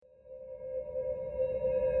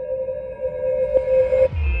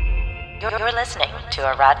You're listening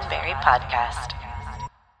to a Roddenberry podcast.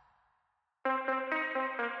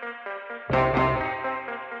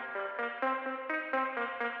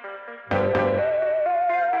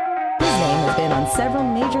 His name has been on several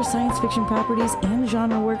major science fiction properties and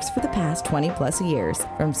genre works for the past 20-plus years.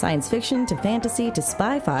 From science fiction to fantasy to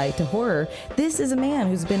sci-fi to horror, this is a man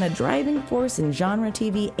who's been a driving force in genre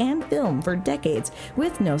TV and film for decades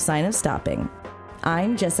with no sign of stopping.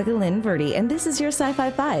 I'm Jessica Lynn Verdi, and this is your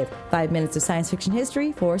Sci-Fi 5 minutes of science fiction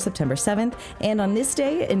history for September 7th. And on this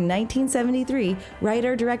day in 1973,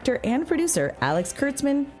 writer, director, and producer Alex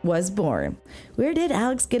Kurtzman was born. Where did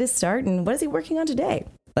Alex get his start, and what is he working on today?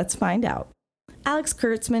 Let's find out. Alex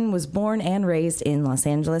Kurtzman was born and raised in Los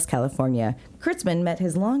Angeles, California. Kurtzman met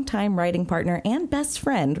his longtime writing partner and best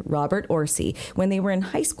friend, Robert Orci, when they were in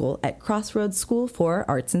high school at Crossroads School for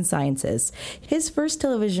Arts and Sciences. His first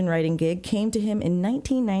television writing gig came to him in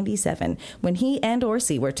 1997, when he and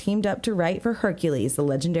Orci were teamed up to write for Hercules, The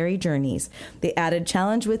Legendary Journeys. The added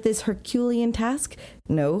challenge with this Herculean task?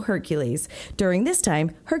 No Hercules. During this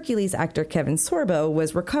time, Hercules actor Kevin Sorbo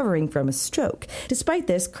was recovering from a stroke. Despite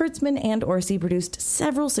this, Kurtzman and Orci produced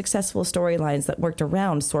several successful storylines that worked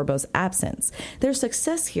around Sorbo's absence. Their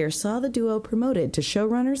success here saw the duo promoted to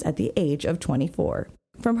showrunners at the age of 24.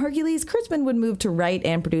 From Hercules, Kurtzman would move to write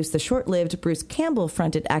and produce the short-lived Bruce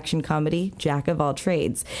Campbell-fronted action comedy Jack of All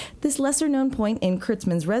Trades. This lesser-known point in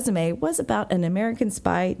Kurtzman's resume was about an American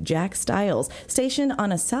spy, Jack Stiles, stationed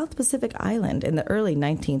on a South Pacific island in the early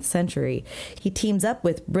 19th century. He teams up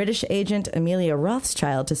with British agent Amelia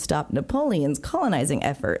Rothschild to stop Napoleon's colonizing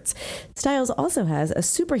efforts. Stiles also has a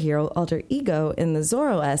superhero alter ego in the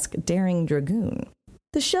Zorro-esque Daring Dragoon.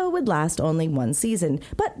 The show would last only one season,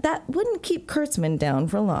 but that wouldn't keep Kurtzman down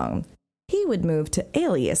for long. He would move to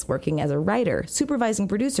Alias, working as a writer, supervising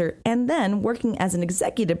producer, and then working as an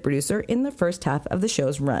executive producer in the first half of the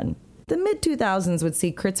show's run. The mid-2000s would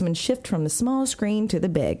see Kurtzman shift from the small screen to the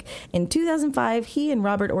big. In 2005, he and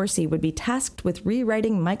Robert Orci would be tasked with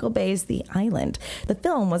rewriting Michael Bay's The Island. The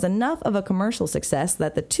film was enough of a commercial success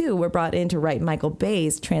that the two were brought in to write Michael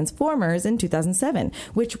Bay's Transformers in 2007,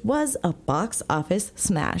 which was a box office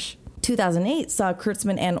smash. 2008 saw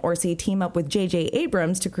Kurtzman and Orci team up with J.J.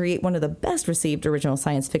 Abrams to create one of the best-received original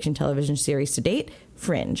science fiction television series to date,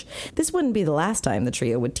 Fringe. This wouldn't be the last time the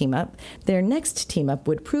trio would team up. Their next team-up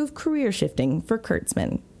would prove career-shifting for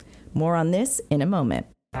Kurtzman. More on this in a moment.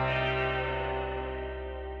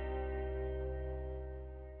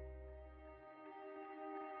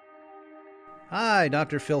 Hi,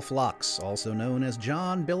 Dr. Phil Phlox, also known as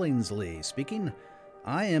John Billingsley, speaking.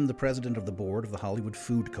 I am the president of the board of the Hollywood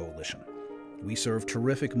Food Coalition. We serve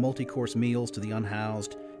terrific multi-course meals to the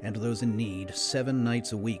unhoused and to those in need 7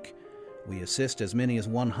 nights a week. We assist as many as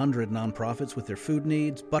 100 nonprofits with their food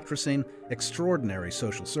needs, buttressing extraordinary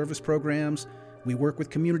social service programs. We work with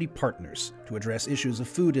community partners to address issues of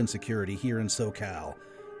food insecurity here in SoCal.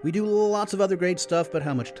 We do lots of other great stuff, but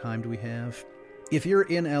how much time do we have? If you're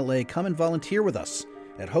in LA, come and volunteer with us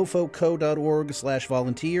at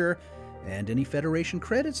hofoco.org/volunteer. And any Federation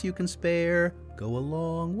credits you can spare go a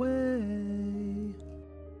long way.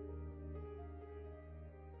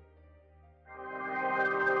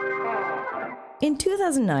 In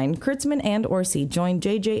 2009, Kurtzman and Orci joined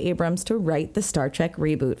J.J. Abrams to write the Star Trek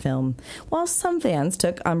reboot film. While some fans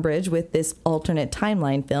took umbrage with this alternate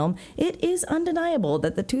timeline film, it is undeniable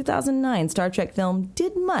that the 2009 Star Trek film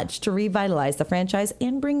did much to revitalize the franchise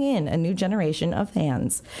and bring in a new generation of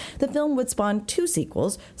fans. The film would spawn 2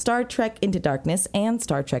 sequels, Star Trek Into Darkness and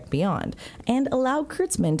Star Trek Beyond, and allow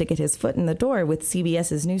Kurtzman to get his foot in the door with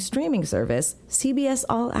CBS's new streaming service, CBS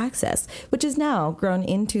All Access, which has now grown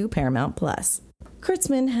into Paramount+.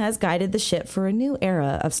 Kurtzman has guided the ship for a new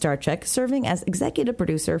era of Star Trek, serving as executive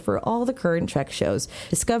producer for all the current Trek shows: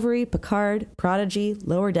 Discovery, Picard, Prodigy,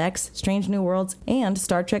 Lower Decks, Strange New Worlds, and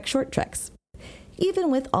Star Trek Short Treks.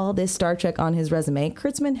 Even with all this Star Trek on his resume,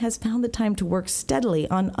 Kurtzman has found the time to work steadily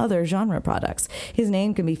on other genre products. His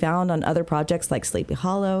name can be found on other projects like Sleepy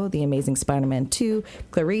Hollow, The Amazing Spider-Man 2,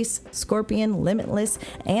 Clarice, Scorpion, Limitless,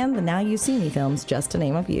 and the Now You See Me films, just to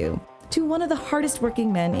name a few. To one of the hardest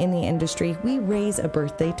working men in the industry, we raise a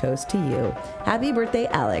birthday toast to you. Happy birthday,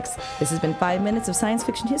 Alex. This has been 5 minutes of science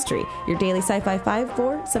fiction history, your daily Sci-Fi 5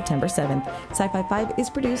 for September 7th. Sci-Fi 5 is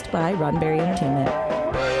produced by Roddenberry Entertainment.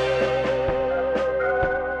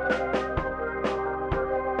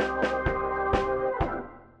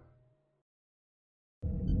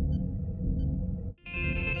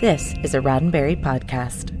 This is a Roddenberry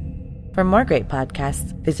podcast. For more great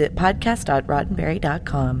podcasts, visit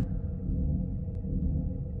podcast.roddenberry.com.